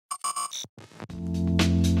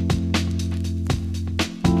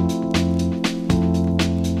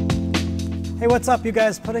Hey, what's up you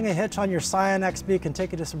guys? Putting a hitch on your Scion XB can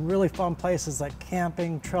take you to some really fun places like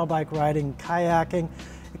camping, trail bike riding, kayaking.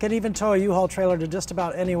 It can even tow a U-Haul trailer to just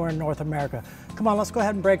about anywhere in North America. Come on, let's go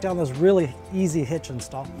ahead and break down this really easy hitch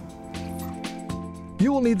install.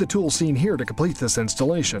 You will need the tools seen here to complete this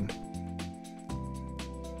installation.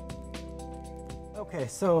 Okay,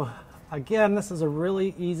 so again, this is a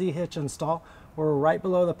really easy hitch install. We're right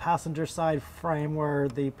below the passenger side frame where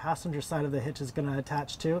the passenger side of the hitch is going to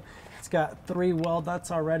attach to. It's got 3 weld nuts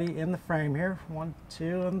already in the frame here. 1,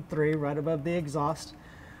 2, and 3 right above the exhaust.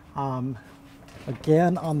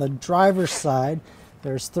 Again, on the driver's side,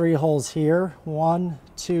 there's 3 holes here. 1,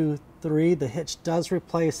 2, 3. The hitch does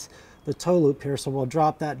replace the tow loop here, so we'll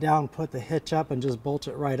drop that down, put the hitch up, and just bolt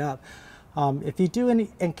it right up. If you do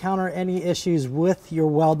encounter any issues with your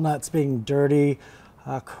weld nuts being dirty,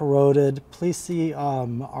 corroded, please see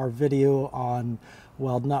our video on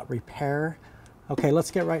weld nut repair. Okay,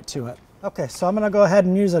 let's get right to it. Okay, so I'm going to go ahead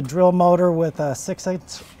and use a drill motor with a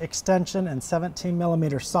 6/8 extension and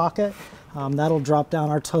 17mm socket. That'll drop down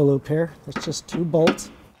our tow loop here. It's just 2 bolts.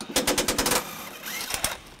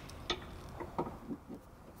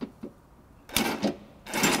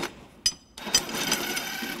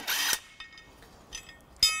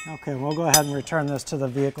 Okay, we'll go ahead and return this to the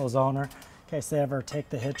vehicle's owner. In case they ever take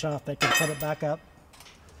the hitch off, they can put it back up.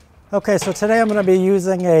 Okay, so today I'm going to be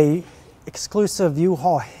using a exclusive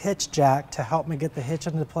U-Haul hitch jack to help me get the hitch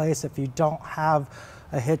into place. If you don't have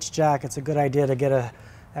a hitch jack, it's a good idea to get an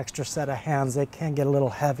extra set of hands. They can get a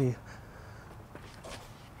little heavy.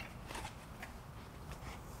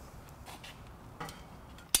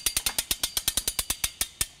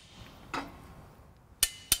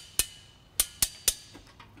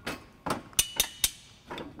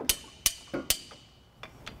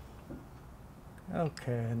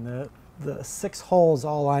 Okay, and the 6 holes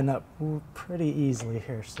all line up pretty easily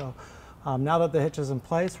here. So now that the hitch is in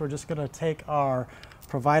place, we're just going to take our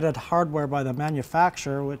provided hardware by the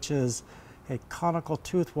manufacturer, which is a conical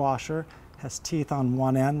tooth washer, has teeth on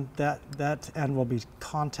one end. That end will be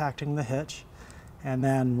contacting the hitch. And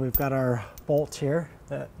then we've got our bolt here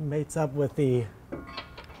that mates up with the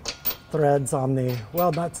threads on the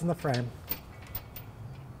weld nuts in the frame.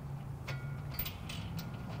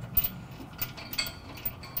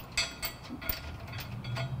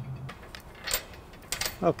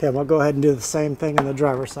 Okay, we'll go ahead and do the same thing on the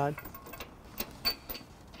driver's side.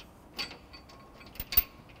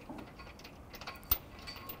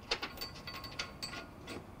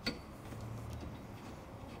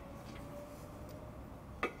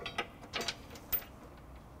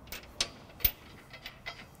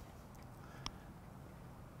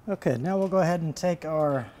 Okay, now we'll go ahead and take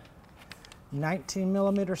our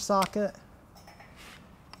 19mm socket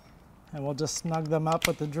and we'll just snug them up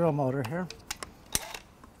with the drill motor here.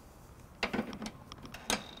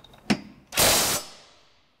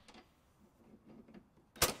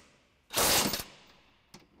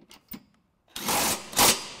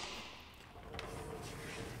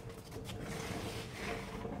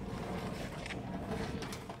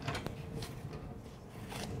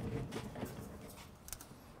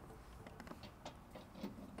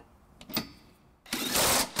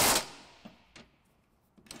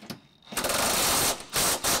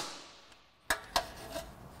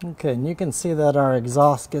 Okay, and you can see that our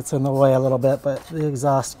exhaust gets in the way a little bit, but the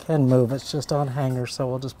exhaust can move. It's just on hanger, so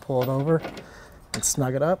we'll just pull it over and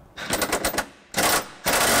snug it up.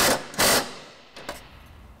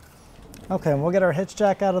 Okay, and we'll get our hitch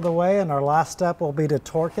jack out of the way, and our last step will be to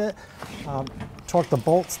torque it. Torque the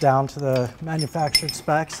bolts down to the manufactured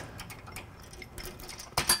specs.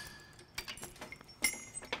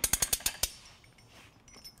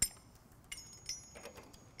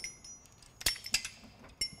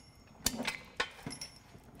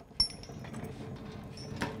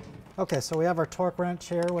 Okay, so we have our torque wrench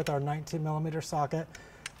here with our 19mm socket,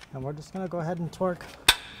 and we're just going to go ahead and torque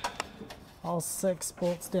all 6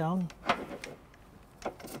 bolts down.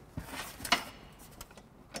 Okay,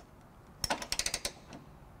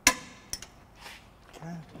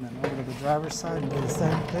 and then over to the driver's side and do the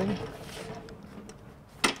same thing.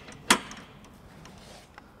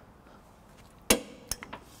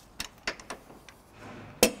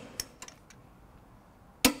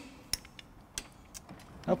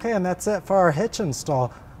 Okay, and that's it for our hitch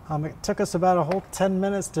install. It took us about a whole 10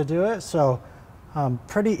 minutes to do it, so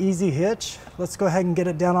pretty easy hitch. Let's go ahead and get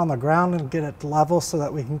it down on the ground and get it level so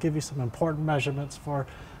that we can give you some important measurements for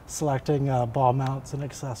selecting ball mounts and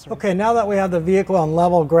accessories. Okay, now that we have the vehicle on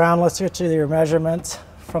level ground, let's get you your measurements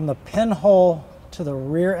from the pinhole to the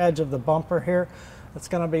rear edge of the bumper here, it's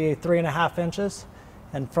going to be 3.5 inches.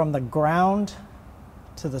 And from the ground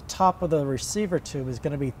to the top of the receiver tube is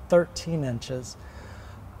going to be 13 inches.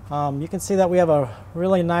 You can see that we have a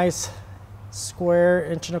really nice square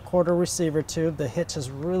 1.25 inch receiver tube. The hitch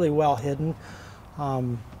is really well hidden.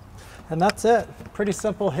 And that's it. Pretty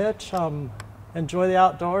simple hitch. Enjoy the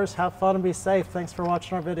outdoors, have fun, and be safe. Thanks for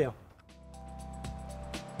watching our video.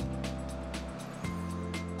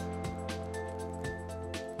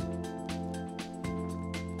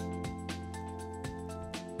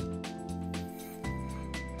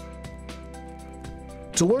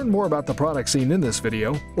 To learn more about the products seen in this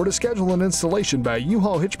video, or to schedule an installation by a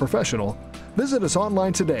U-Haul Hitch professional, visit us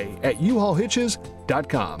online today at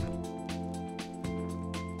uhaulhitches.com.